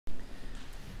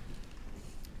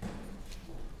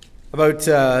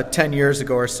About 10 years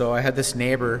ago or so, I had this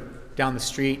neighbor down the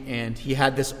street, and he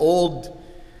had this old,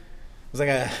 it was like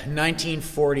a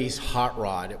 1940s hot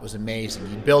rod. It was amazing.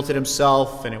 He built it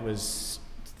himself, and it was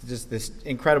just this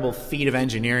incredible feat of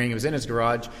engineering. It was in his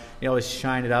garage. He always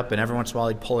shine it up, and every once in a while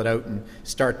he'd pull it out and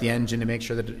start the engine to make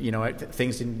sure that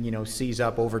things didn't seize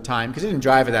up over time, because he didn't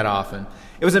drive it that often.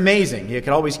 It was amazing. You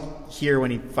could always hear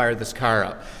when he fired this car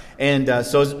up. And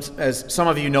so as some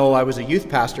of you know, I was a youth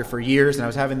pastor for years, and I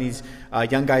was having these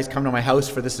young guys come to my house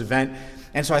for this event.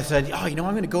 And so I said, I'm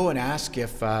going to go and ask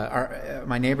if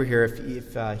my neighbor here,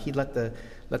 if he'd let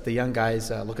the young guys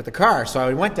look at the car. So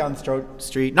I went down the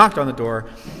street, knocked on the door,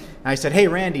 and I said, "Hey,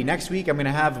 Randy, next week I'm going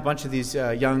to have a bunch of these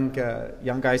young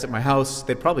guys at my house.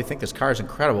 They'd probably think this car is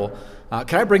incredible.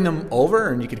 Can I bring them over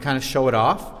and you could kind of show it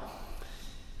off?"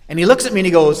 And he looks at me and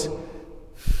he goes,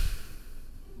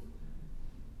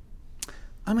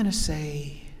 "I'm going to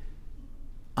say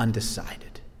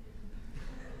undecided."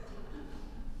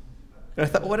 And I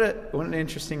thought, what an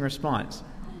interesting response.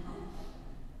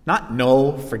 Not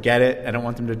no, forget it, I don't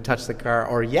want them to touch the car,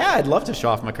 or yeah, I'd love to show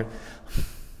off my car.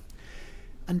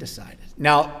 Undecided.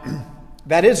 Now,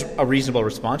 that is a reasonable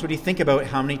response. When you think about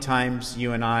how many times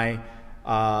you and I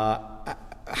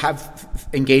have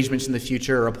engagements in the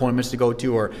future or appointments to go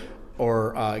to,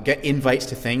 or get invites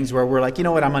to things where we're like, you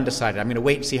know what, I'm undecided. I'm going to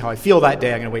wait and see how I feel that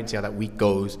day. I'm going to wait and see how that week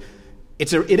goes.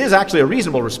 It is actually a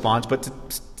reasonable response, but to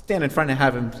stand in front and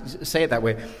have him say it that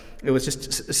way, it was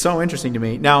just so interesting to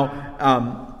me.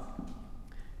 Now,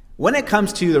 when it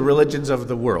comes to the religions of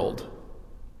the world,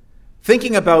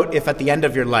 thinking about if at the end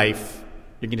of your life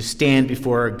you're going to stand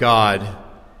before God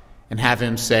and have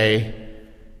him say,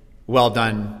 "Well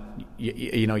done,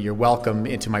 you're welcome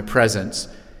into my presence,"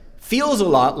 feels a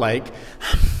lot like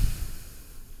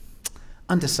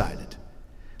undecided.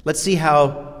 Let's see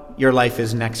how your life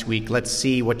is next week. Let's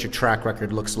see what your track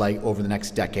record looks like over the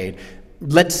next decade.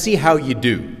 Let's see how you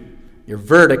do. Your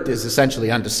verdict is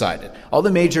essentially undecided. All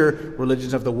the major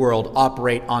religions of the world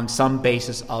operate on some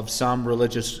basis of some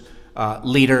religious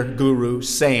leader, guru,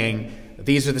 saying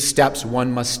these are the steps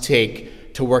one must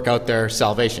take to work out their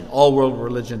salvation. All world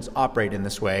religions operate in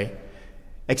this way,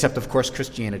 except, of course,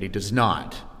 Christianity does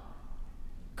not.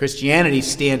 Christianity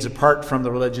stands apart from the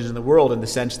religions in the world in the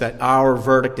sense that our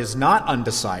verdict is not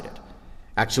undecided.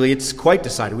 Actually, it's quite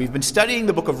decided. We've been studying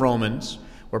the book of Romans,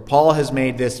 where Paul has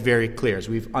made this very clear. As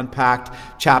we've unpacked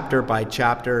chapter by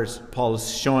chapter, as Paul is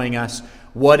showing us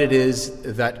what it is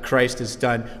that Christ has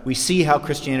done. We see how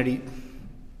Christianity,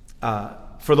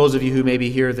 for those of you who may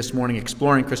be here this morning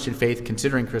exploring Christian faith,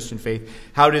 considering Christian faith,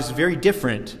 how it is very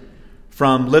different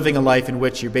from living a life in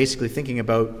which you're basically thinking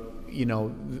about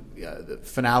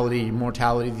finality,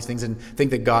 mortality, these things, and think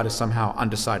that God is somehow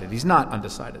undecided. He's not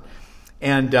undecided.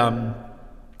 And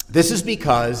this is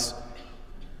because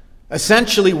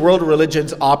essentially world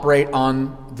religions operate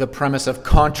on the premise of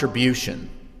contribution,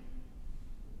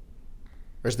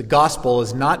 whereas the gospel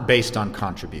is not based on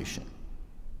contribution,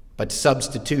 but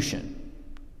substitution.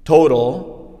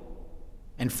 Total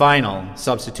and final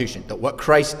substitution. That what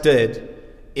Christ did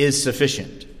is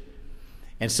sufficient.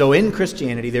 And so in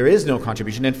Christianity, there is no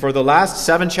contribution. And for the last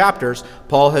 7 chapters,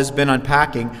 Paul has been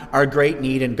unpacking our great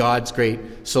need and God's great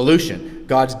solution,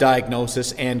 God's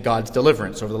diagnosis and God's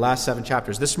deliverance over the last 7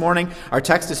 chapters. This morning, our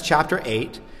text is chapter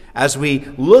 8. As we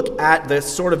look at the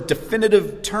sort of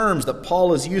definitive terms that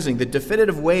Paul is using, the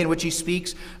definitive way in which he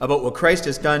speaks about what Christ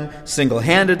has done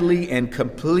single-handedly and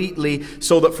completely,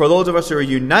 so that for those of us who are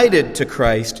united to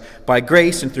Christ by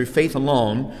grace and through faith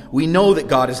alone, we know that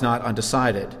God is not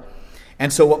undecided.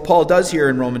 And so what Paul does here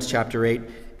in Romans chapter 8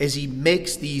 is he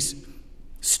makes these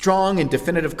strong and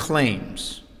definitive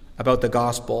claims about the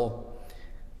gospel.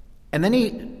 And then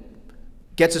he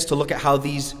gets us to look at how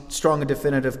these strong and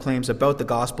definitive claims about the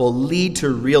gospel lead to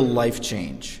real life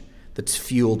change that's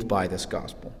fueled by this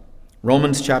gospel.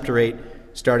 Romans chapter 8,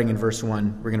 starting in verse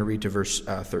 1, we're going to read to verse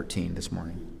 13 this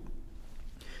morning.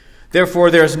 "Therefore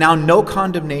there is now no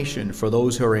condemnation for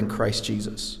those who are in Christ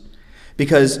Jesus.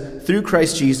 Because through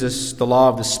Christ Jesus, the law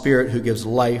of the Spirit who gives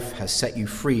life has set you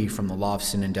free from the law of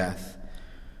sin and death.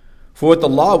 For what the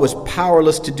law was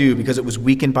powerless to do because it was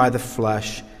weakened by the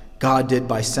flesh, God did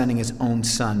by sending his own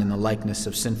Son in the likeness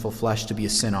of sinful flesh to be a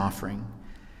sin offering.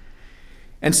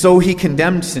 And so he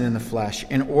condemned sin in the flesh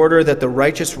in order that the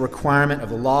righteous requirement of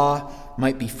the law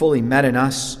might be fully met in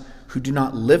us who do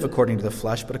not live according to the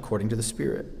flesh but according to the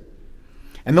Spirit.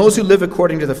 And those who live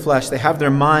according to the flesh, they have their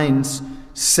minds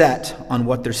set on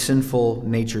what their sinful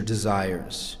nature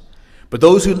desires. But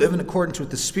those who live in accordance with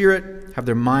the Spirit have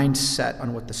their minds set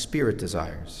on what the Spirit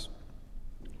desires.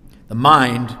 The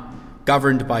mind,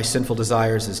 governed by sinful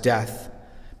desires, is death,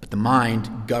 but But the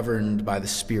mind governed by the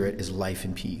Spirit is life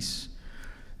and peace.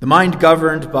 The mind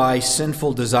governed by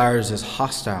sinful desires is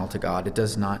hostile to God. It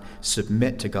does not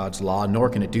submit to God's law, nor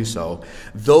can it do so.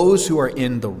 Those who are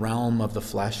in the realm of the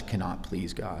flesh cannot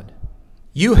please God.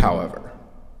 You, however,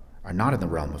 are not in the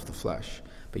realm of the flesh,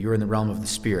 but you are in the realm of the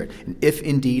Spirit. And if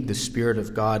indeed the Spirit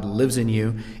of God lives in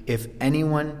you, if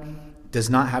anyone does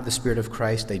not have the Spirit of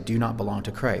Christ, they do not belong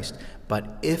to Christ.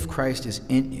 But if Christ is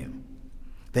in you,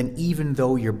 then even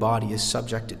though your body is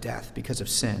subject to death because of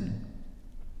sin,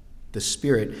 the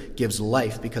Spirit gives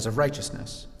life because of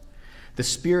righteousness. The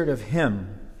Spirit of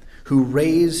Him who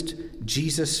raised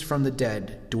Jesus from the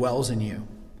dead dwells in you.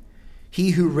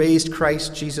 He who raised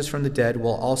Christ Jesus from the dead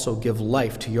will also give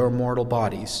life to your mortal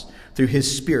bodies through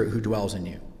His Spirit who dwells in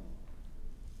you.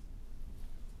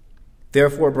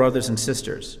 Therefore, brothers and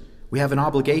sisters, we have an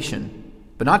obligation,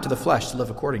 but not to the flesh, to live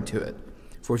according to it.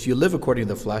 For if you live according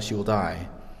to the flesh, you will die.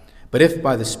 But if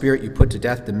by the Spirit you put to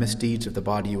death the misdeeds of the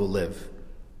body, you will live.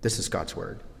 This is God's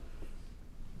word.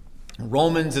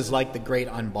 Romans is like the great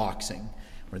unboxing,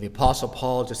 where the Apostle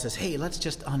Paul just says, hey, let's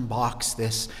just unbox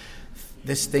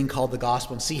this thing called the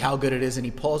gospel and see how good it is. And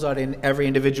he pulls out in every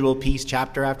individual piece,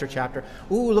 chapter after chapter.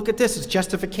 Ooh, look at this. It's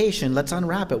justification. Let's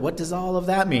unwrap it. What does all of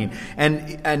that mean?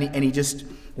 And he just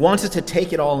wants us to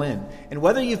take it all in. And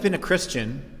whether you've been a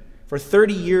Christian for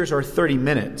 30 years or 30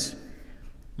 minutes,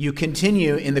 you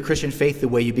continue in the Christian faith the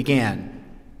way you began,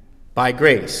 by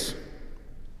grace.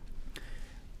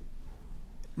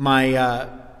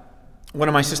 One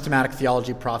of my systematic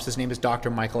theology profs, his name is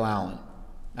Dr. Michael Allen.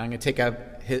 I'm going to take a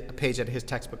page out of his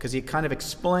textbook because he kind of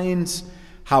explains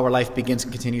how our life begins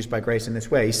and continues by grace in this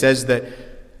way. He says that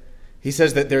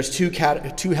there's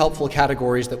two helpful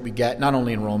categories that we get, not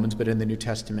only in Romans but in the New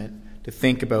Testament, to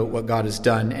think about what God has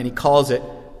done. And he calls it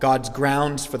God's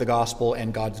grounds for the gospel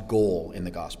and God's goal in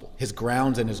the gospel. His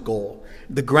grounds and his goal.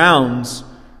 The grounds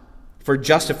for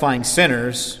justifying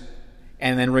sinners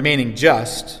and then remaining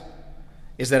just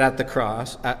is that at the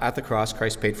cross,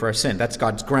 Christ paid for our sin. That's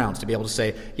God's grounds, to be able to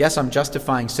say, yes, I'm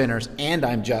justifying sinners and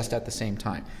I'm just at the same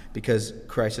time because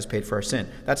Christ has paid for our sin.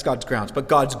 That's God's grounds. But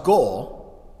God's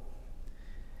goal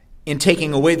in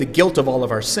taking away the guilt of all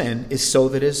of our sin is so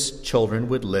that his children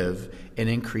would live in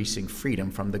increasing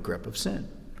freedom from the grip of sin.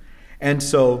 And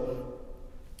so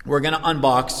we're going to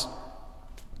unbox,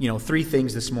 three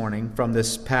things this morning from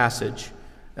this passage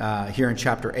here in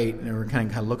chapter 8, and we're going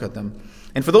to kind of look at them.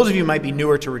 And for those of you who might be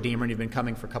newer to Redeemer and you've been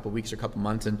coming for a couple weeks or a couple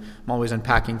months, and I'm always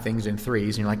unpacking things in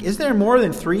threes, and you're like, is there more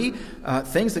than three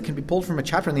things that can be pulled from a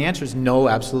chapter? And the answer is no,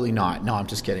 absolutely not. No, I'm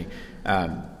just kidding.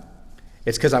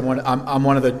 It's because I'm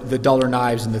one of the duller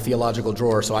knives in the theological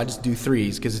drawer, so I just do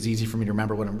threes because it's easy for me to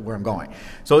remember where I'm going.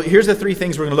 So here's the three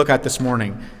things we're going to look at this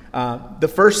morning.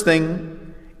 The first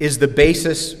thing is the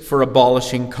basis for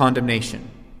abolishing condemnation.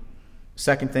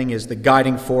 Second thing is the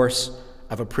guiding force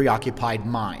of a preoccupied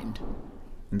mind.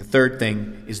 And the third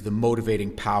thing is the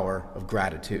motivating power of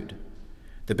gratitude.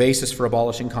 The basis for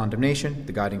abolishing condemnation,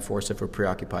 the guiding force of a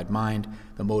preoccupied mind,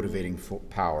 the motivating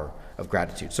power of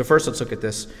gratitude. So first let's look at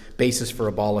this basis for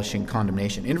abolishing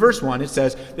condemnation. In verse 1 it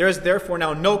says, there is therefore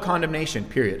now no condemnation,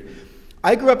 period.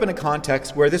 I grew up in a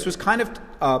context where this was kind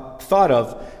of thought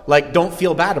of like, don't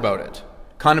feel bad about it.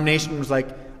 Condemnation was like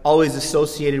always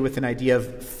associated with an idea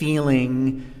of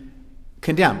feeling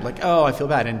condemned, like, oh, I feel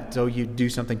bad. And so you do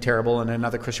something terrible and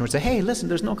another Christian would say, hey, listen,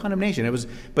 there's no condemnation.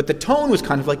 But the tone was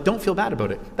kind of like, don't feel bad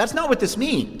about it. That's not what this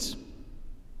means.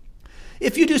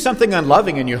 If you do something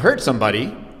unloving and you hurt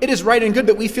somebody, it is right and good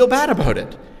that we feel bad about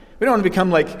it. We don't want to become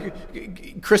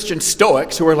like Christian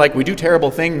Stoics who are like, we do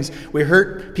terrible things, we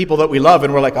hurt people that we love,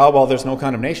 and we're like, oh, well, there's no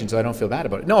condemnation, so I don't feel bad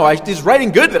about it. No, it's right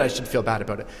and good that I should feel bad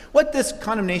about it. What this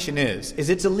condemnation is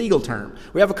it's a legal term.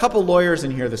 We have a couple lawyers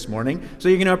in here this morning, so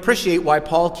you're going to appreciate why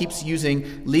Paul keeps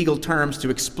using legal terms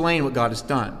to explain what God has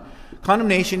done.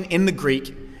 Condemnation in the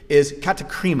Greek is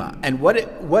katakrima, and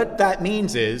what that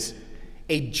means is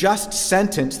a just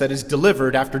sentence that is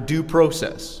delivered after due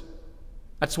process.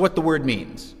 That's what the word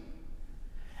means.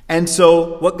 And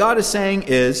so what God is saying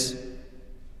is,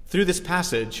 through this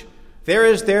passage, there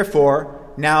is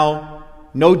therefore now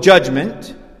no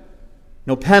judgment,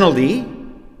 no penalty,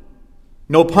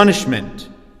 no punishment,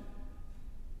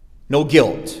 no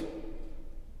guilt.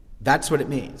 That's what it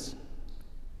means.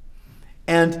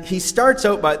 And he starts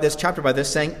out by this chapter by this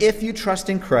saying, if you trust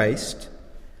in Christ,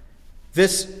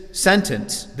 this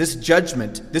sentence, this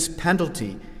judgment, this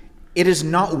penalty, it is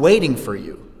not waiting for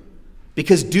you.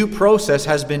 Because due process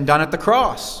has been done at the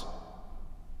cross.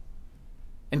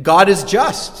 And God is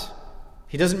just.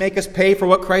 He doesn't make us pay for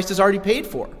what Christ has already paid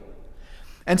for.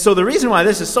 And so the reason why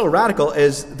this is so radical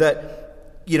is that,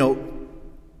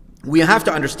 we have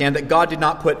to understand that God did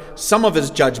not put some of his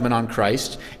judgment on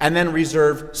Christ and then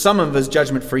reserve some of his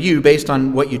judgment for you based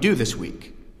on what you do this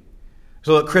week.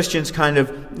 So that Christians kind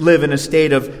of live in a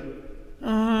state of,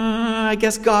 I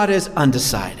guess God is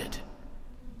undecided.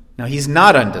 No, he's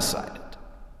not undecided.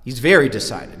 He's very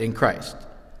decided in Christ.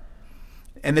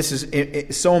 And this is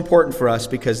it's so important for us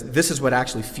because this is what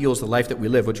actually fuels the life that we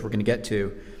live, which we're going to get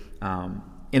to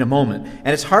in a moment. And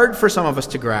it's hard for some of us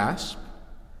to grasp.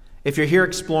 If you're here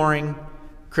exploring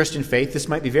Christian faith, this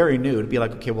might be very new to be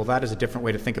like, okay, well, that is a different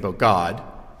way to think about God,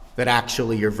 that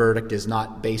actually your verdict is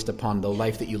not based upon the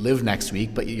life that you live next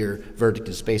week, but your verdict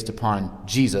is based upon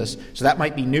Jesus. So that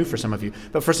might be new for some of you.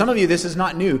 But for some of you, this is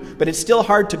not new, but it's still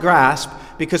hard to grasp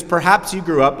because perhaps you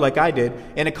grew up, like I did,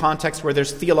 in a context where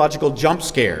there's theological jump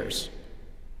scares.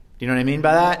 Do you know what I mean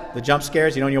by that? The jump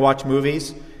scares, when you watch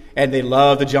movies, and they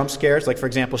love the jump scares. Like, for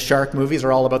example, shark movies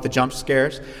are all about the jump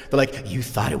scares. They're like, you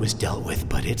thought it was dealt with,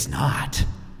 but it's not.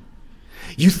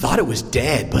 You thought it was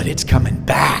dead, but it's coming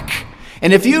back.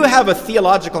 And if you have a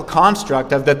theological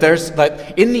construct of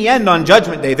that in the end on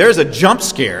Judgment Day, there's a jump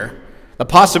scare, the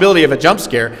possibility of a jump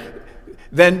scare,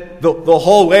 then the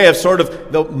whole way of sort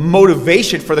of the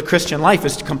motivation for the Christian life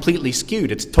is completely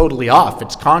skewed. It's totally off.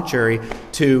 It's contrary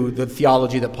to the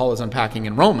theology that Paul is unpacking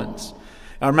in Romans.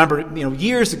 I remember,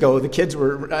 years ago, the kids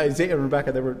were, Isaiah and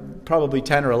Rebecca, they were probably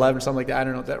 10 or 11 or something like that, I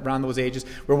don't know, around those ages.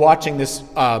 We're watching this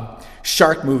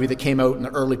shark movie that came out in the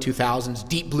early 2000s,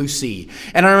 Deep Blue Sea.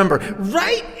 And I remember,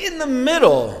 right in the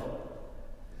middle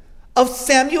of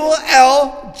Samuel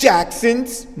L.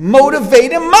 Jackson's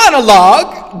motivated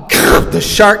monologue, the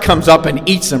shark comes up and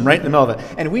eats him right in the middle of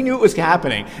it. And we knew it was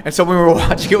happening. And so when we were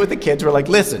watching it with the kids, we're like,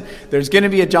 listen, there's going to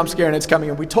be a jump scare and it's coming.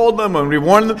 And we told them and we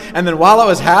warned them. And then while it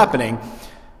was happening,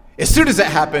 as soon as it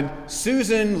happened,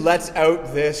 Susan lets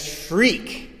out this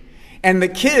shriek. And the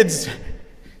kids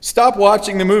stop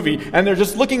watching the movie, and they're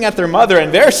just looking at their mother,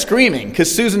 and they're screaming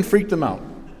because Susan freaked them out.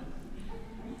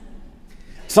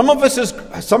 Some of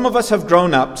us have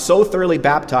grown up so thoroughly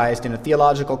baptized in a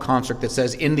theological construct that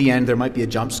says, in the end, there might be a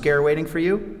jump scare waiting for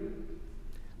you.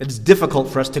 It's difficult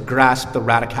for us to grasp the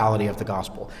radicality of the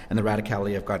gospel and the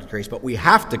radicality of God's grace, but we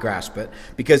have to grasp it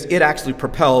because it actually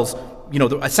propels,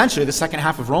 essentially the second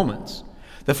half of Romans.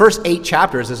 The first 8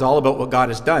 chapters is all about what God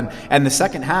has done, and the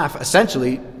second half,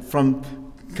 essentially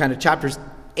from kind of chapters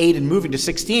 8 and moving to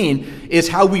 16, is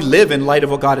how we live in light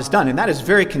of what God has done, and that is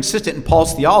very consistent in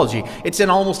Paul's theology. It's in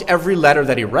almost every letter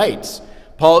that he writes.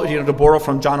 Paul, to borrow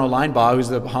from John O'Linebaugh, who's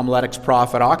the homiletics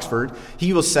prof at Oxford,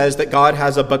 he says that God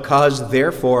has a because,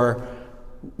 therefore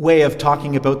way of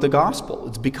talking about the gospel.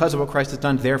 It's because of what Christ has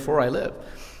done, therefore I live.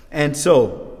 And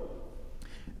so,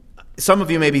 some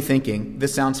of you may be thinking,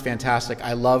 this sounds fantastic.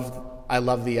 I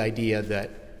love the idea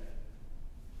that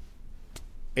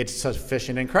it's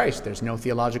sufficient in Christ. There's no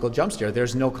theological jump scare.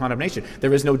 There's no condemnation.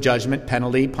 There is no judgment,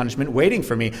 penalty, punishment waiting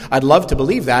for me. I'd love to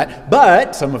believe that,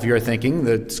 but some of you are thinking,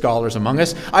 the scholars among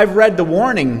us, I've read the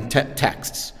warning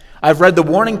texts. I've read the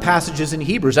warning passages in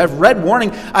Hebrews. I've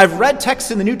read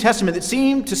texts in the New Testament that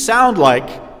seem to sound like,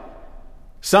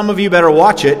 some of you better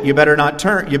watch it. You better not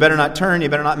turn. You better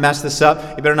not mess this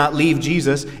up. You better not leave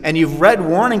Jesus. And you've read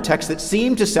warning texts that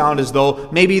seem to sound as though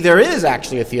maybe there is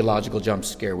actually a theological jump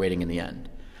scare waiting in the end.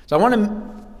 So I want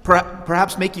to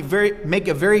perhaps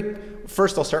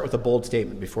first I'll start with a bold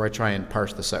statement before I try and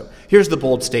parse this out. Here's the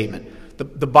bold statement.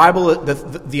 The Bible,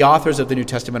 the authors of the New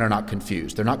Testament are not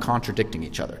confused. They're not contradicting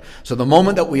each other. So the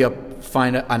moment that we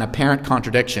find an apparent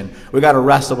contradiction, we've got to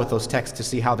wrestle with those texts to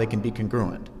see how they can be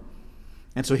congruent.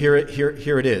 And so here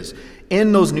it is.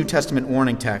 In those New Testament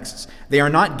warning texts, they are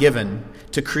not given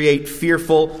to create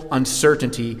fearful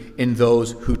uncertainty in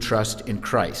those who trust in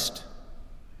Christ.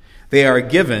 They are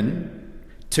given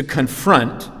to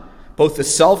confront both the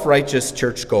self-righteous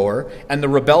churchgoer and the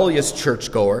rebellious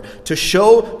churchgoer, to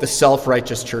show the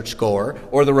self-righteous churchgoer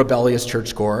or the rebellious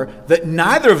churchgoer that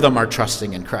neither of them are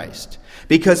trusting in Christ.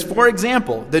 Because, for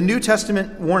example, the New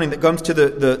Testament warning that comes to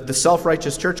the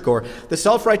self-righteous churchgoer, the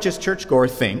self-righteous churchgoer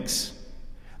thinks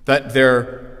that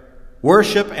their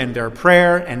worship and their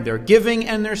prayer and their giving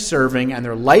and their serving and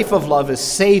their life of love is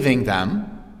saving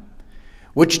them,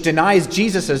 which denies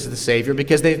Jesus as the Savior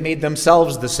because they've made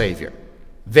themselves the Savior.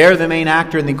 They're the main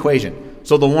actor in the equation.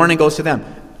 So the warning goes to them.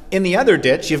 In the other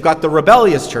ditch, you've got the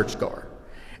rebellious churchgoer.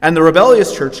 And the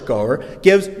rebellious churchgoer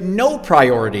gives no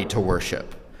priority to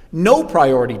worship, no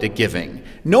priority to giving,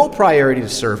 no priority to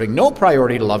serving, no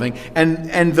priority to loving.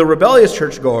 And the rebellious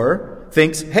churchgoer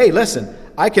thinks, hey, listen,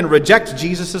 I can reject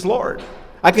Jesus as Lord.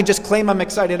 I can just claim I'm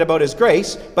excited about His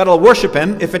grace, but I'll worship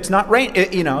Him if it's not rain.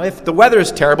 If the weather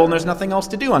is terrible and there's nothing else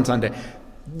to do on Sunday.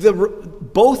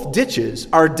 both ditches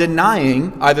are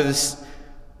denying either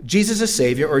Jesus as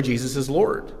Savior or Jesus as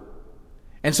Lord.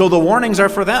 And so the warnings are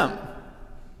for them.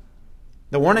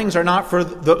 The warnings are not for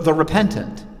the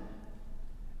repentant.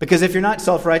 Because if you're not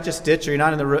self-righteous ditch, or you're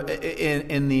not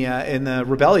in the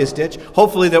rebellious ditch,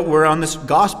 hopefully that we're on this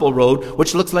gospel road,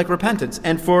 which looks like repentance.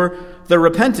 And for the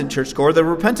repentant churchgoer, the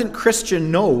repentant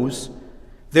Christian knows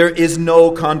there is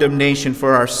no condemnation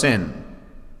for our sin.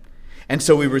 And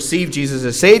so we receive Jesus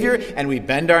as Savior, and we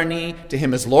bend our knee to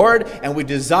Him as Lord, and we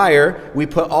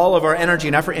put all of our energy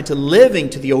and effort into living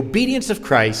to the obedience of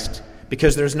Christ,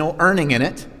 because there's no earning in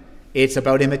it. It's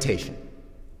about imitation.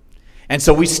 And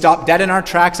so we stop dead in our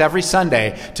tracks every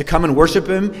Sunday to come and worship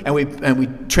Him, and we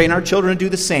train our children to do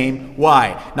the same.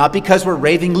 Why? Not because we're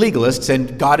raving legalists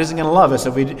and God isn't going to love us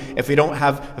if we don't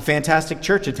have a fantastic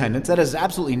church attendance. That has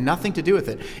absolutely nothing to do with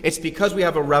it. It's because we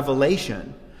have a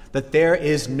revelation that there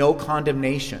is no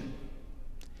condemnation.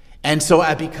 And so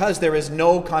because there is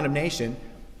no condemnation,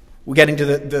 we're getting to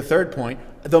the third point,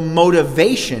 the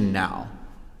motivation now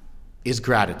is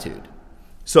gratitude.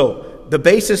 So the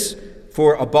basis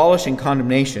for abolishing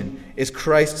condemnation is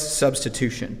Christ's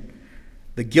substitution.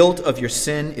 The guilt of your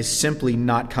sin is simply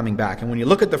not coming back. And when you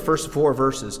look at the first 4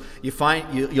 verses,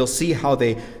 you'll see how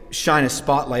they shine a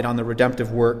spotlight on the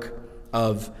redemptive work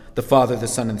of the Father, the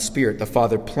Son, and the Spirit. The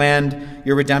Father planned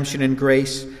your redemption in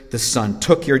grace. The Son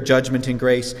took your judgment in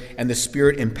grace. And the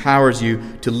Spirit empowers you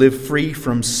to live free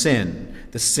from sin,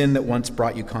 the sin that once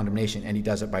brought you condemnation. And He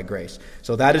does it by grace.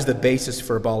 So that is the basis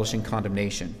for abolishing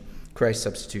condemnation, Christ's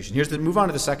substitution. Move on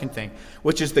to the second thing,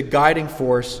 which is the guiding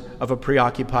force of a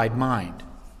preoccupied mind.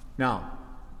 Now,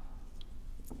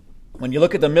 when you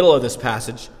look at the middle of this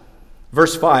passage,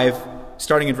 verse 5,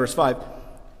 starting in verse 5,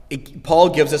 Paul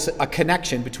gives us a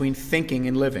connection between thinking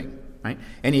and living, right?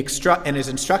 And his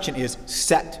instruction is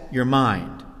set your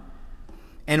mind.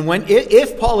 And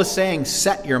if Paul is saying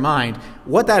set your mind,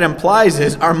 what that implies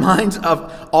is our minds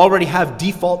already have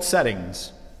default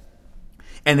settings,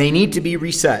 and they need to be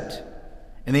reset,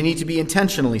 and they need to be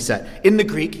intentionally set. In the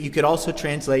Greek, you could also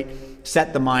translate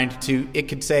set the mind to, it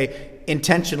could say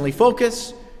intentionally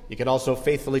focus. You could also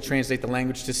faithfully translate the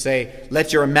language to say,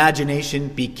 let your imagination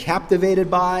be captivated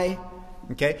by.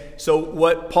 Okay? So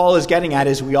what Paul is getting at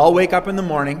is we all wake up in the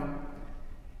morning,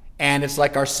 and it's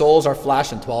like our souls are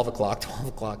flashing 12 o'clock, 12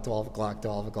 o'clock, 12 o'clock,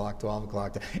 12 o'clock, 12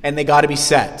 o'clock, and they got to be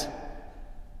set.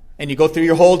 And you go through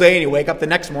your whole day, and you wake up the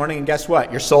next morning, and guess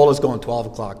what? Your soul is going 12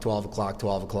 o'clock, 12 o'clock,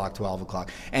 12 o'clock, 12 o'clock,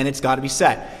 and it's got to be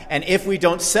set. And if we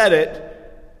don't set it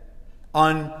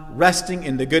on resting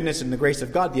in the goodness and the grace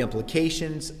of God, the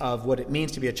implications of what it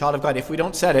means to be a child of God, if we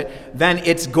don't set it, then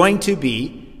it's going to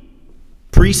be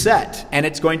preset, and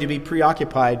it's going to be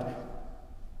preoccupied.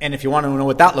 And if you want to know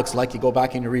what that looks like, you go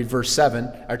back and you read verse 7,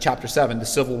 or chapter 7, the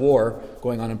civil war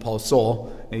going on in Paul's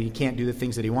soul, and he can't do the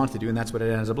things that he wants to do, and that's what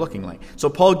it ends up looking like. So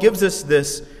Paul gives us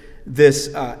this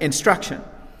instruction,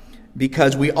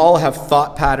 because we all have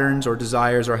thought patterns or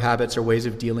desires or habits or ways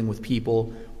of dealing with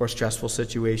people or stressful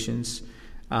situations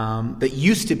that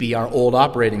used to be our old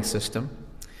operating system.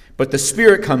 But the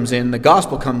Spirit comes in, the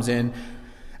gospel comes in.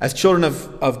 As children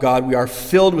of God, we are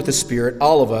filled with the Spirit,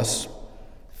 all of us,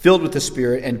 filled with the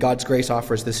Spirit, and God's grace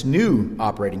offers this new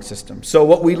operating system. So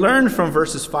what we learn from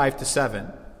verses 5 to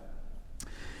 7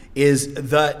 is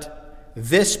that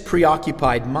this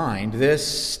preoccupied mind, this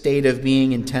state of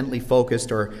being intently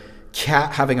focused or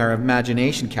having our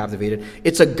imagination captivated,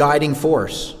 it's a guiding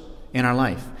force in our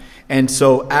life. And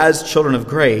so as children of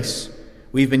grace,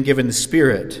 we've been given the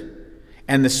Spirit,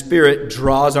 and the Spirit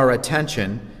draws our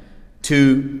attention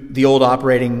to the old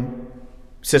operating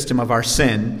system of our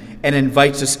sin and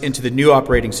invites us into the new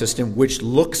operating system, which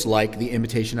looks like the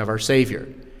imitation of our Savior.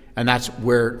 And that's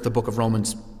where the book of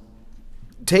Romans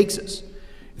takes us.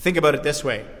 Think about it this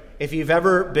way. If you've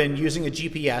ever been using a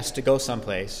GPS to go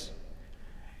someplace,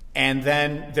 and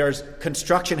then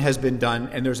construction has been done,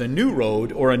 and there's a new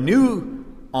road or a new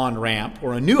on-ramp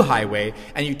or a new highway,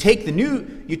 and you take the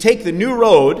new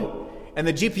road, and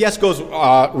the GPS goes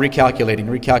recalculating,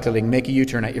 make a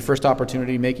U-turn at your first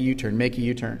opportunity, make a U-turn.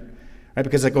 Right?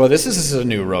 Because this is a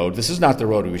new road. This is not the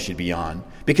road we should be on,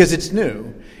 because it's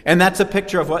new. And that's a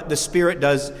picture of what the Spirit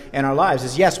does in our lives.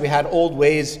 Is yes, we had old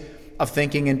ways of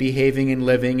thinking and behaving and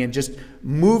living and just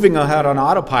moving ahead on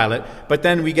autopilot, but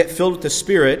then we get filled with the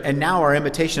Spirit, and now our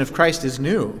imitation of Christ is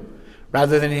new.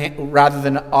 Rather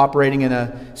than operating in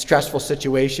a stressful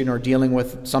situation or dealing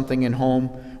with something in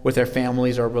home with our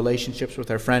families, our relationships with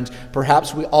our friends.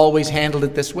 Perhaps we always handled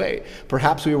it this way.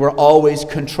 Perhaps we were always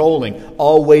controlling,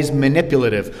 always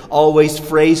manipulative, always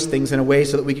phrased things in a way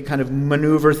so that we could kind of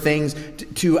maneuver things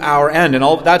to our end. And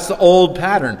all that's the old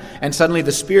pattern. And suddenly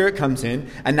the Spirit comes in,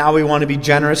 and now we want to be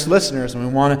generous listeners, and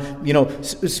we want to,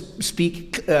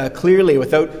 speak clearly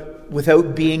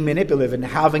without being manipulative and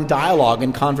having dialogue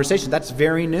and conversation. That's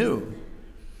very new.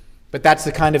 But that's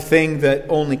the kind of thing that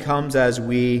only comes as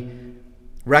we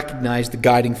recognize the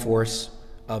guiding force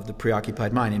of the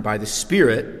preoccupied mind. And by the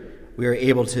Spirit, we are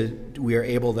able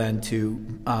then to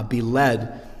be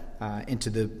led into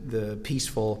the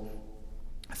peaceful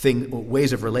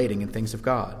ways of relating in things of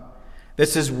God.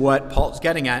 This is what Paul's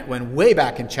getting at when way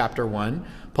back in chapter 1,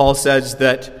 Paul says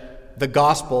that the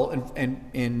gospel,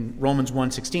 in Romans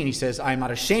 1:16, he says, I am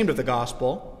not ashamed of the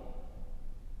gospel,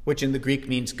 which in the Greek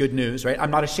means good news, right? I'm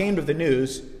not ashamed of the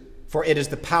news, for it is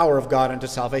the power of God unto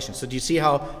salvation. So do you see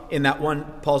how in that one,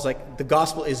 Paul's like, the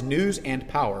gospel is news and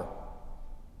power.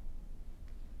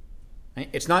 Right?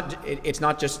 It's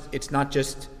not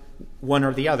just one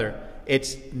or the other.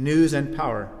 It's news and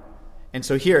power. And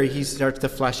so here he starts to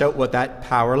flesh out what that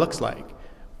power looks like,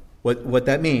 what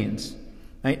that means.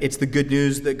 Right? It's the good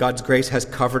news that God's grace has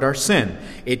covered our sin.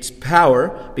 It's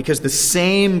power because the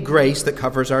same grace that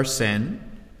covers our sin,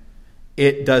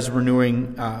 it does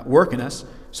renewing work in us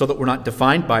so that we're not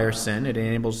defined by our sin. It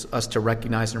enables us to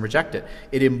recognize and reject it.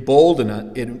 It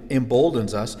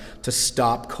emboldens us to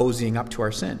stop cozying up to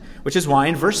our sin. Which is why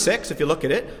in verse 6, if you look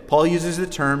at it, Paul uses the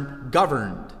term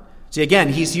governed. See, again,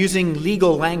 he's using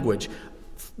legal language.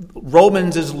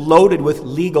 Romans is loaded with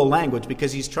legal language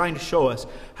because he's trying to show us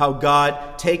how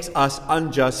God takes us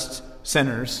unjust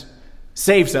sinners,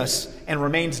 saves us, and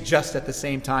remains just at the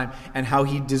same time, and how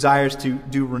he desires to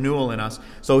do renewal in us.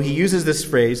 So he uses this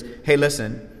phrase, hey,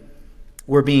 listen,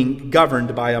 we're being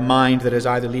governed by a mind that is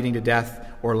either leading to death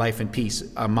or life and peace,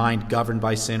 a mind governed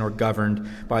by sin or governed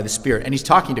by the Spirit. And he's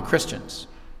talking to Christians,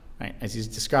 right, as he's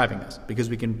describing this, because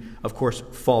we can, of course,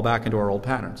 fall back into our old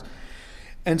patterns.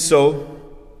 And so,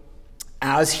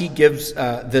 as he gives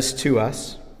this to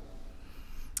us,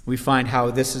 we find how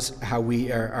this is how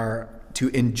we are to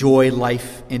enjoy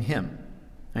life in him.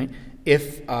 Right?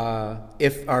 If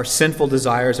our sinful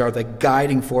desires are the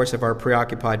guiding force of our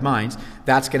preoccupied minds,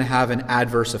 that's going to have an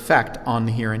adverse effect on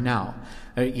the here and now.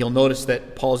 You'll notice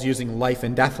that Paul's using life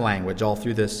and death language all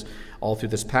through this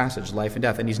passage, life and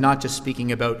death. And he's not just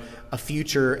speaking about a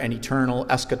future and eternal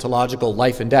eschatological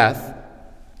life and death,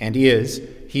 and he is.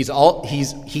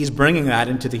 He's bringing that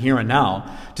into the here and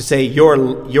now to say your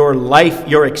life,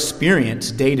 your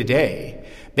experience day to day,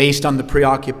 based on the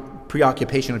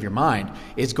preoccupation of your mind,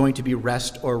 is going to be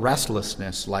rest or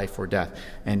restlessness, life or death.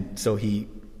 And so he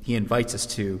invites us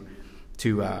to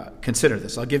consider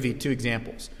this. I'll give you two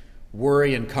examples: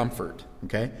 worry and comfort.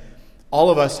 Okay, all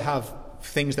of us have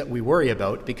things that we worry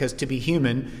about, because to be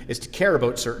human is to care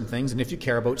about certain things, and if you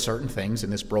care about certain things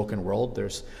in this broken world,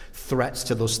 there's threats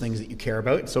to those things that you care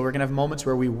about. So we're going to have moments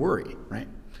where we worry, right?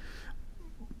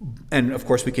 And of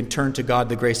course we can turn to God,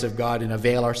 the grace of God, and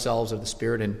avail ourselves of the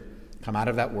Spirit and come out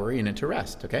of that worry and into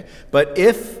rest. Okay, but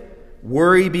if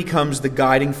worry becomes the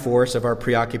guiding force of our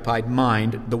preoccupied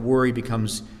mind, the worry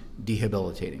becomes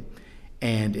debilitating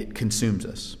and it consumes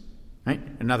us. Right?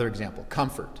 Another example: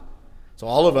 comfort. So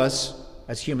all of us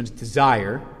as humans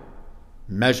desire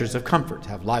measures of comfort,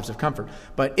 have lives of comfort.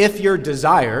 But if your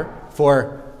desire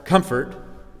for comfort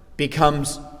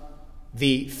becomes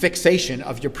the fixation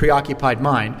of your preoccupied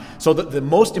mind, so that the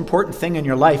most important thing in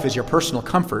your life is your personal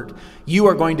comfort, you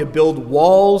are going to build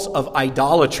walls of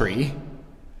idolatry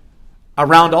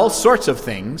around all sorts of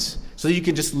things so that you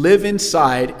can just live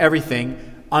inside everything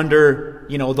under,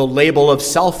 the label of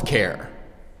self-care.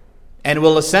 And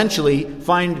will essentially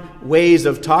find ways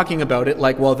of talking about it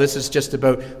like, well, this is just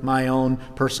about my own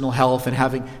personal health and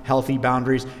having healthy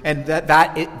boundaries. And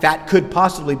that could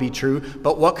possibly be true.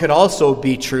 But what could also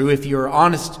be true, if you're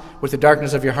honest with the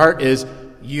darkness of your heart, is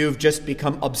you've just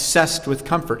become obsessed with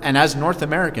comfort. And as North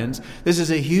Americans, this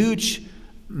is a huge,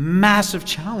 massive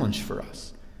challenge for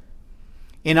us.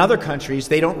 In other countries,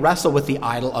 they don't wrestle with the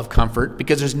idol of comfort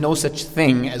because there's no such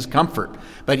thing as comfort.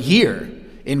 But here,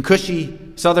 in cushy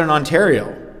southern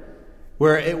Ontario,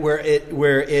 where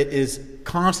it is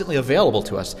constantly available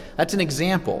to us, that's an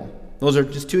example. Those are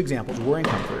just two examples, worry and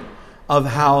comfort, of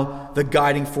how the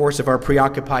guiding force of our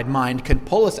preoccupied mind can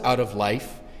pull us out of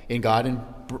life in God and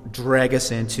drag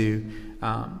us into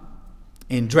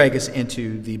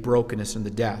the brokenness and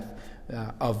the death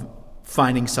of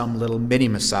finding some little mini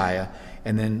Messiah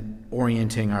and then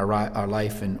orienting our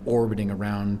life and orbiting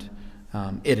around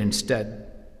it instead.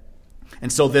 And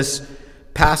so this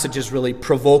passage is really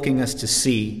provoking us to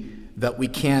see that we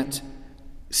can't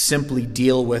simply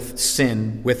deal with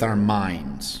sin with our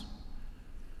minds.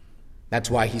 That's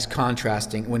why he's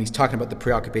contrasting when he's talking about the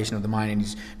preoccupation of the mind, and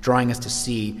he's drawing us to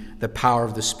see the power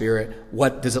of the Spirit.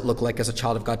 What does it look like as a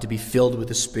child of God to be filled with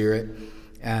the Spirit,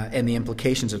 and the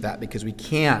implications of that, because we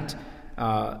can't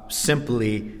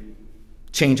simply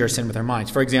change our sin with our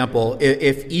minds. For example,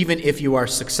 even if you are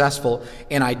successful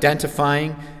in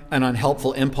identifying an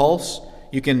unhelpful impulse,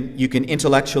 you can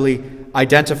intellectually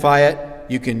identify it,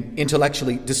 you can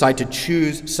intellectually decide to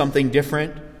choose something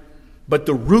different, but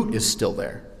the root is still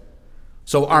there.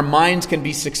 So our minds can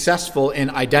be successful in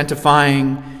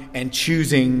identifying and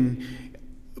choosing,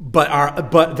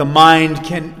 but the mind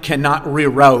cannot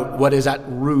reroute what is at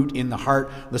root in the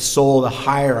heart, the soul, the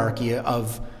hierarchy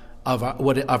of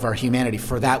our humanity.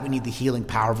 For that, we need the healing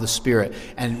power of the Spirit.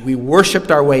 And we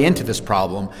worshipped our way into this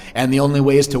problem, and the only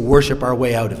way is to worship our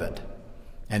way out of it.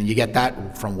 And you get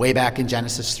that from way back in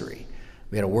Genesis 3.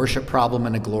 We had a worship problem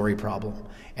and a glory problem.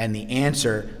 And the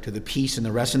answer to the peace and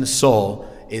the rest in the soul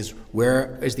is,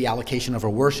 where is the allocation of our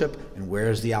worship and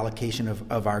where is the allocation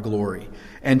of our glory?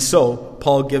 And so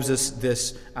Paul gives us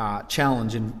this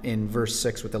challenge in verse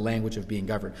 6 with the language of being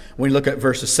governed. When we look at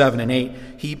verses 7 and 8,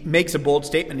 he makes a bold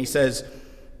statement. He says,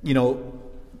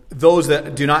 those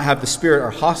that do not have the Spirit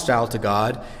are hostile to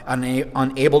God,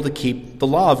 unable to keep the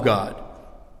law of God.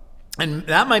 And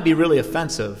that might be really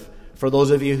offensive for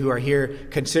those of you who are here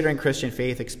considering Christian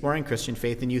faith, exploring Christian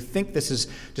faith, and you think this is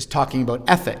just talking about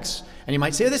ethics. And you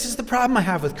might say, this is the problem I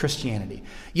have with Christianity.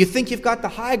 You think you've got the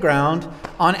high ground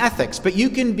on ethics, but you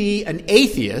can be an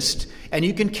atheist and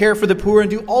you can care for the poor and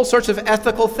do all sorts of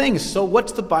ethical things. So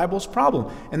what's the Bible's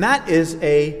problem? And that is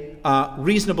a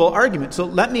reasonable argument. So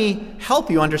let me help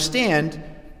you understand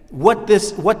what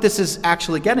this is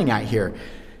actually getting at here.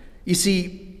 You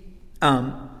see,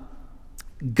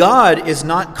 God is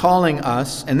not calling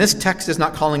us, and this text is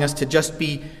not calling us to just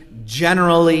be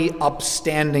generally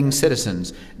upstanding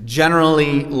citizens,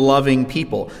 generally loving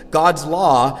people. God's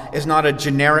law is not a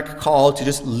generic call to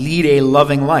just lead a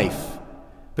loving life.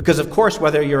 Because of course,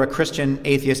 whether you're a Christian,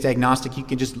 atheist, agnostic,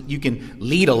 you can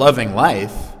lead a loving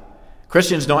life.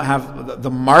 Christians don't have the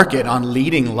market on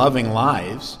leading loving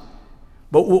lives.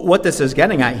 But what this is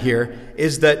getting at here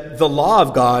is that the law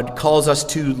of God calls us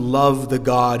to love the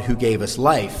God who gave us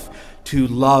life, to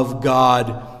love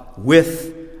God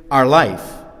with our life.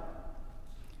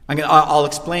 I'll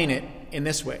explain it in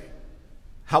this way.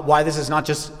 Why this is not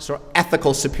just sort of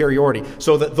ethical superiority,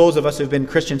 so that those of us who've been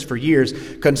Christians for years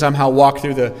can somehow walk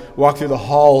through the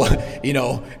hall,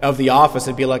 of the office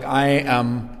and be like, I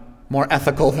am more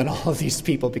ethical than all of these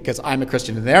people because I'm a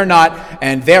Christian and they're not,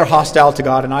 and they're hostile to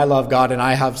God and I love God and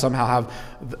I somehow have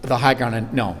the high ground.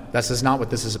 And no, this is not what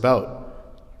this is about.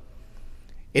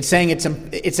 It's saying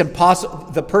it's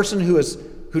impossible. The person who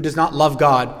does not love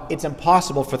God, it's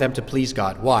impossible for them to please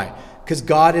God. Why? Because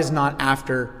God is not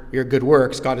after your good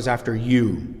works. God is after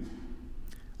you.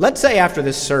 Let's say after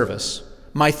this service,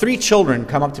 my 3 children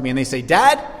come up to me and they say,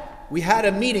 Dad, we had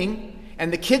a meeting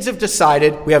and the kids have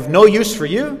decided we have no use for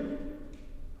you.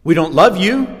 We don't love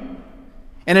you.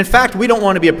 And in fact, we don't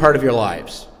want to be a part of your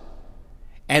lives.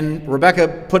 And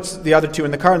Rebecca puts the other 2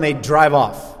 in the car and they drive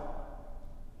off.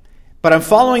 But I'm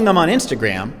following them on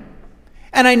Instagram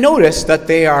and I notice that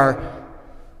they are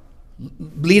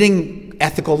leading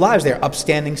ethical lives. They're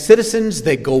upstanding citizens.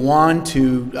 They go on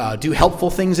to do helpful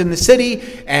things in the city,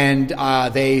 and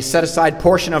they set aside a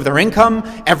portion of their income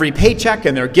every paycheck,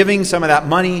 and they're giving some of that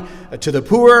money to the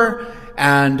poor,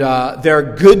 and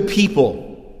they're good people.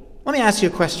 Let me ask you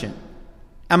a question.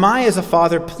 Am I, as a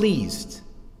father, pleased?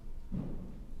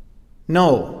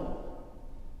 No.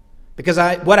 Because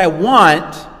what I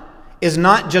want is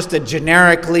not just a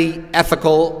generically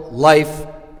ethical life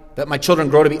that my children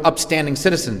grow to be upstanding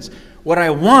citizens. What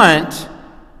I want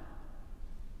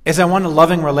is I want a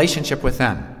loving relationship with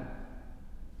them.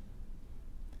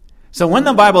 So when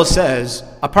the Bible says,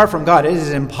 apart from God, it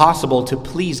is impossible to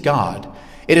please God,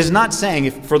 it is not saying,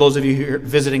 for those of you who are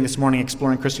visiting this morning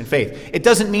exploring Christian faith, it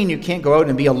doesn't mean you can't go out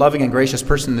and be a loving and gracious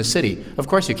person in the city. Of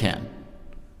course you can.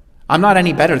 I'm not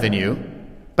any better than you,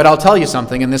 but I'll tell you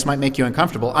something, and this might make you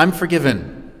uncomfortable. I'm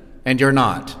forgiven, and you're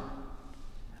not.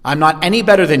 I'm not any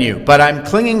better than you, but I'm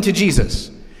clinging to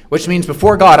Jesus, which means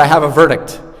before God I have a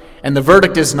verdict, and the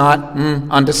verdict is not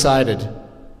undecided.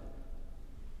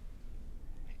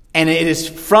 And it is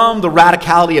from the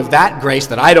radicality of that grace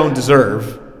that I don't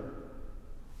deserve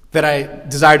that I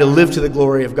desire to live to the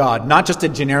glory of God, not just a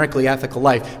generically ethical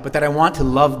life, but that I want to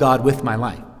love God with my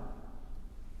life.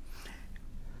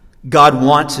 God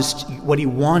wants us, what he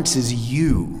wants is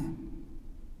you.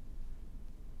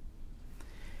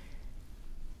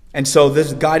 And so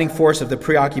this guiding force of the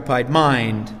preoccupied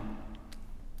mind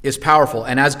is powerful.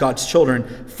 And as God's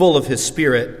children, full of his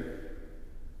Spirit,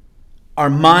 our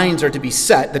minds are to be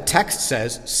set. The text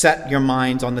says, set your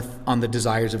minds on the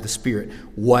desires of the Spirit.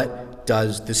 What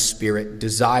does the Spirit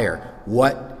desire?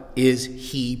 What is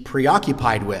he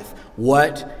preoccupied with?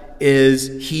 What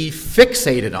is he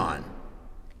fixated on?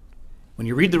 When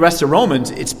you read the rest of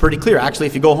Romans, it's pretty clear. Actually,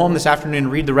 if you go home this afternoon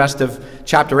and read the rest of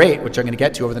chapter 8, which I'm going to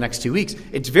get to over the next 2 weeks,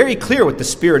 it's very clear what the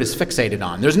Spirit is fixated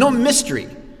on. There's no mystery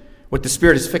what the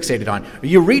Spirit is fixated on.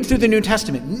 You read through the New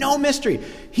Testament, no mystery.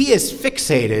 He is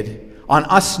fixated on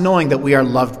us knowing that we are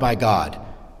loved by God,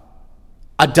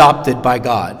 adopted by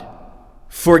God,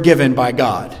 forgiven by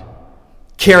God,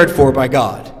 cared for by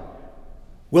God,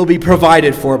 will be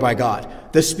provided for by God.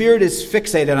 The Spirit is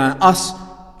fixated on us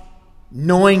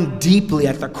knowing deeply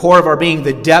at the core of our being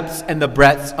the depths and the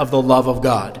breadths of the love of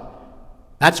God.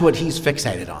 That's what he's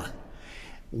fixated on.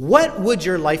 What would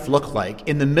your life look like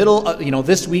in the middle of,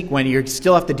 this week when you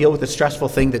still have to deal with a stressful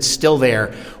thing that's still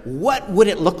there? What would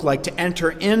it look like to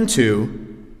enter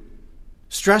into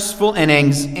stressful and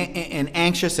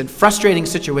anxious and frustrating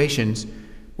situations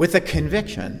with a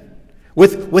conviction,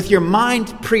 with your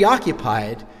mind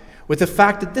preoccupied with the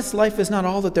fact that this life is not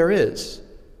all that there is?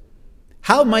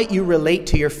 How might you relate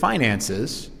to your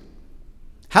finances?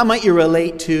 How might you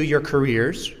relate to your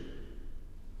careers?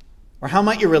 Or how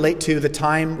might you relate to the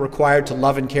time required to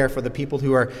love and care for the people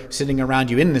who are sitting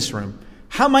around you in this room?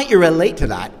 How might you relate to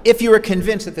that if you were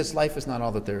convinced that this life is not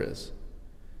all that there is?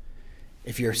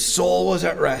 If your soul was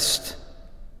at rest,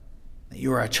 that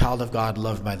you are a child of God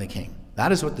loved by the King.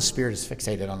 That is what the Spirit is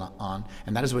fixated on,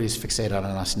 and that is what he's fixated on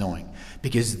us knowing.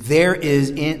 Because therein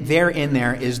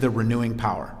is the renewing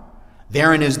power.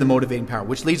 Therein is the motivating power,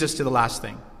 which leads us to the last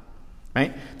thing.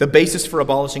 Right? The basis for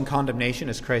abolishing condemnation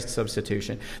is Christ's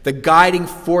substitution. The guiding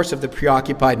force of the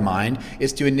preoccupied mind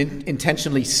is to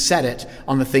intentionally set it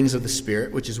on the things of the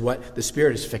Spirit, which is what the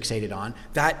Spirit is fixated on.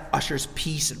 That ushers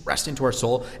peace and rest into our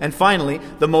soul. And finally,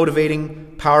 the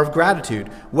motivating power of gratitude.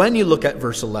 When you look at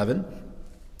verse 11,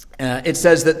 it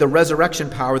says that the resurrection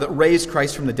power that raised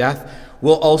Christ from the death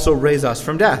will also raise us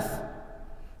from death.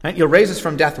 Right? He'll raise us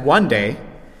from death one day,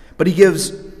 but he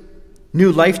gives new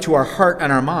life to our heart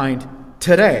and our mind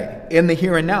today, in the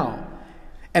here and now.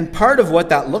 And part of what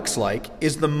that looks like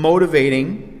is the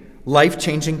motivating,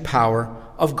 life-changing power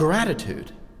of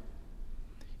gratitude.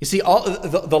 You see,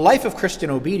 the life of Christian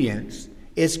obedience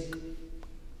is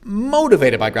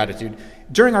motivated by gratitude.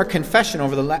 During our confession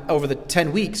over the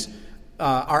 10 weeks,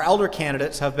 our elder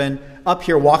candidates have been up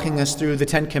here walking us through the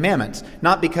 10 Commandments.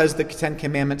 Not because the 10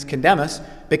 Commandments condemn us,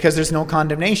 because there's no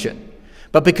condemnation.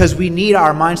 But because we need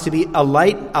our minds to be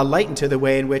enlightened to the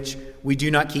way in which we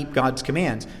do not keep God's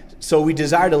commands. So we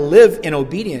desire to live in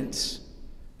obedience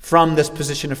from this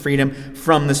position of freedom,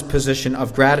 from this position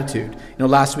of gratitude.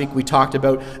 Last week we talked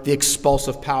about the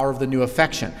expulsive power of the new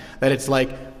affection. That it's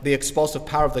like the expulsive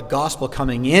power of the gospel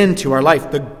coming into our life.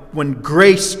 When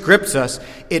grace grips us,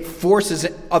 it forces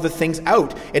other things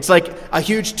out. It's like a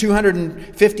huge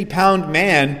 250-pound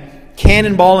man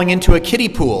cannonballing into a kiddie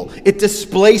pool. It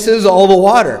displaces all the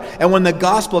water. And when the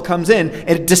gospel comes in,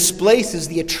 it displaces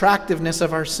the attractiveness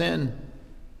of our sin.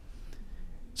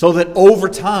 So that over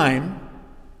time,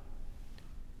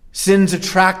 sin's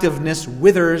attractiveness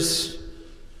withers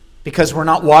because we're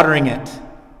not watering it.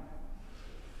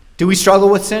 Do we struggle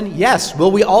with sin? Yes.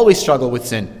 Will we always struggle with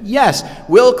sin? Yes.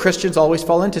 Will Christians always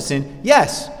fall into sin?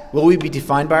 Yes. Will we be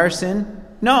defined by our sin?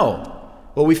 No.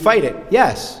 Will we fight it?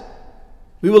 Yes.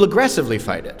 We will aggressively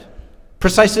fight it,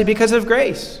 precisely because of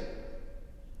grace.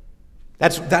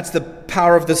 That's the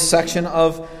power of this section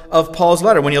of Paul's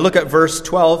letter. When you look at verse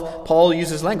 12, Paul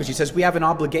uses language. He says, we have an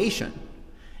obligation.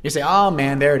 You say, oh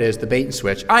man, there it is, the bait and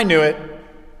switch. I knew it.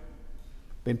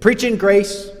 Been preaching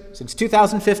grace since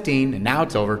 2015, and now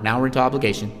it's over. Now we're into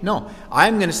obligation. No,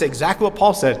 I'm going to say exactly what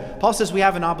Paul said. Paul says we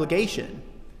have an obligation.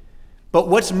 But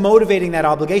what's motivating that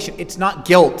obligation? It's not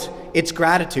guilt. It's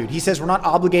gratitude. He says we're not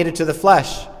obligated to the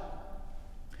flesh.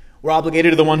 We're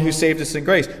obligated to the one who saved us in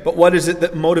grace. But what is it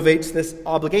that motivates this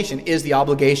obligation? Is the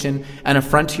obligation an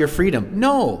affront to your freedom?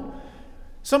 No.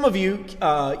 Some of you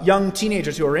young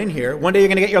teenagers who are in here, one day you're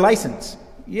going to get your license.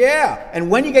 Yeah. And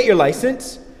when you get your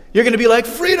license, you're going to be like,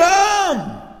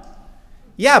 freedom!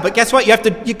 Yeah, but guess what?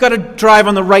 You've got to drive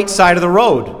on the right side of the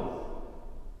road.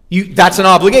 That's an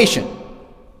obligation.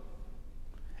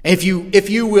 If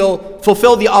you will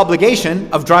fulfill the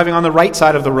obligation of driving on the right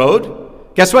side of the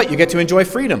road, guess what? You get to enjoy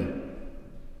freedom.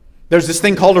 There's this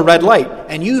thing called a red light,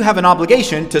 and you have an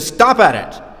obligation to stop at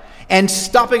it. And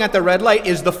stopping at the red light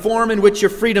is the form in which your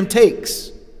freedom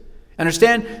takes.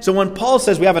 Understand? So when Paul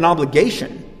says we have an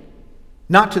obligation,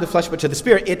 Not to the flesh, but to the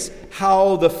Spirit. It's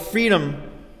how the freedom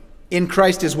in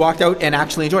Christ is walked out and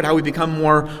actually enjoyed, how we become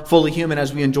more fully human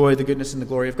as we enjoy the goodness and the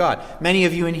glory of God. Many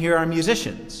of you in here are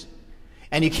musicians,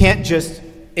 and you can't just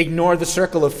ignore the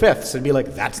circle of fifths and be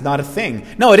like, that's not a thing.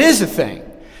 No, it is a thing.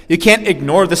 You can't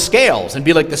ignore the scales and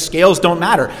be like, the scales don't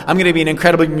matter. I'm going to be an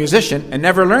incredible musician and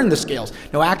never learn the scales.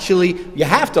 No, actually, you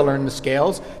have to learn the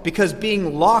scales, because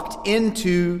being locked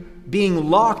into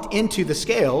the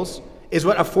scales is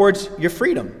what affords your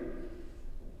freedom.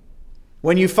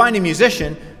 When you find a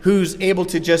musician who's able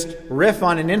to just riff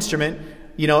on an instrument,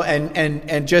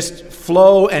 and just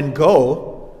flow and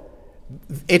go,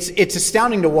 it's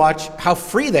astounding to watch how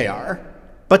free they are,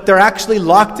 but they're actually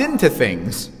locked into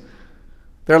things.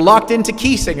 They're locked into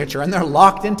key signature, and they're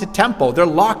locked into tempo. They're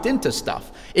locked into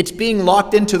stuff. It's being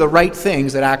locked into the right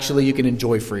things that actually you can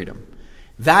enjoy freedom.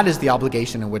 That is the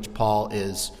obligation in which Paul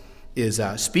is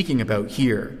speaking about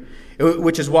here.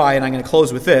 Which is why, and I'm going to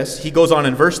close with this, he goes on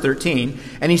in verse 13,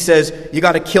 and he says, you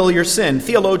got to kill your sin.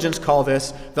 Theologians call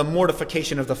this the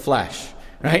mortification of the flesh,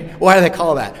 right? Why do they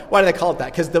call that? Why do they call it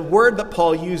that? Because the word that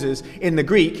Paul uses in the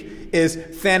Greek is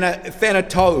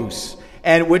thanatos,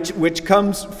 and which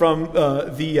comes from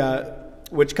the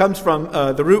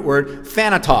root word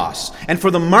thanatos. And for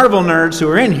the Marvel nerds who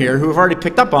are in here, who have already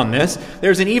picked up on this,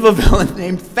 there's an evil villain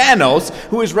named Thanos,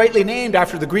 who is rightly named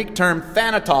after the Greek term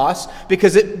thanatos,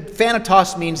 because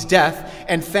thanatos means death,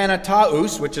 and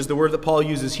thanataus, which is the word that Paul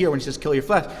uses here when he says kill your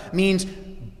flesh, means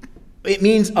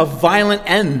a violent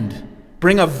end.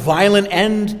 Bring a violent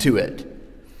end to it.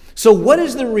 So what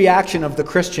is the reaction of the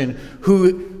Christian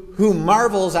who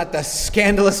marvels at the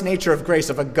scandalous nature of grace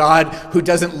of a God who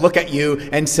doesn't look at you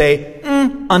and say,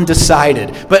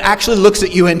 undecided, but actually looks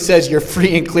at you and says, you're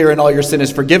free and clear and all your sin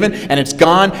is forgiven and it's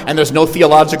gone and there's no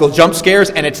theological jump scares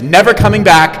and it's never coming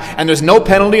back and there's no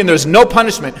penalty and there's no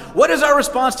punishment? What is our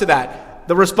response to that?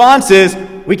 The response is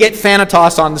we get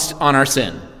thanatos on our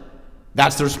sin.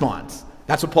 That's the response.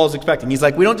 That's what Paul's expecting. He's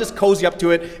like, we don't just cozy up to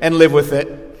it and live with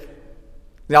it.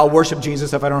 I'll worship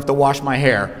Jesus if I don't have to wash my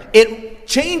hair. It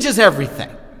changes everything.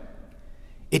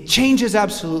 It changes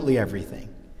absolutely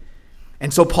everything.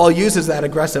 And so Paul uses that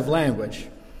aggressive language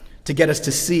to get us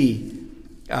to see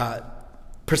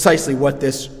precisely what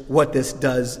this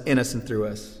does in us and through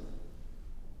us.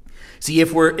 See,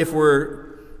 if we're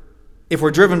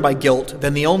driven by guilt,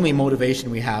 then the only motivation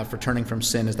we have for turning from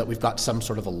sin is that we've got some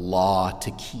sort of a law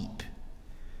to keep.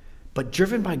 But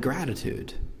driven by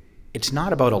gratitude, it's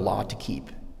not about a law to keep.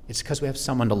 It's because we have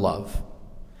someone to love.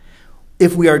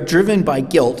 If we are driven by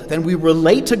guilt, then we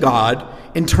relate to God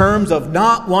in terms of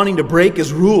not wanting to break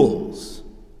his rules.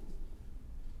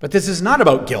 But this is not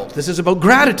about guilt. This is about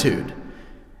gratitude.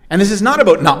 And this is not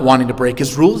about not wanting to break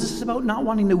his rules. This is about not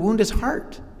wanting to wound his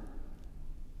heart.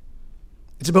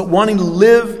 It's about wanting to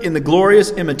live in the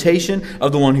glorious imitation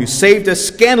of the one who saved us,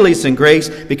 scandalous in grace,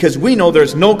 because we know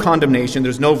there's no condemnation,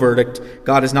 there's no verdict,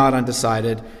 God is not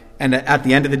undecided, and at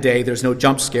the end of the day, there's no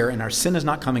jump scare, and our sin is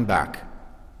not coming back.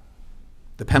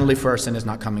 The penalty for our sin is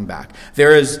not coming back.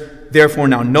 There is therefore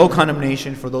now no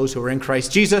condemnation for those who are in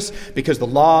Christ Jesus, because the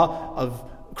law of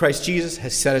Christ Jesus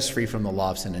has set us free from the law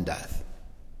of sin and death.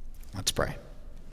 Let's pray.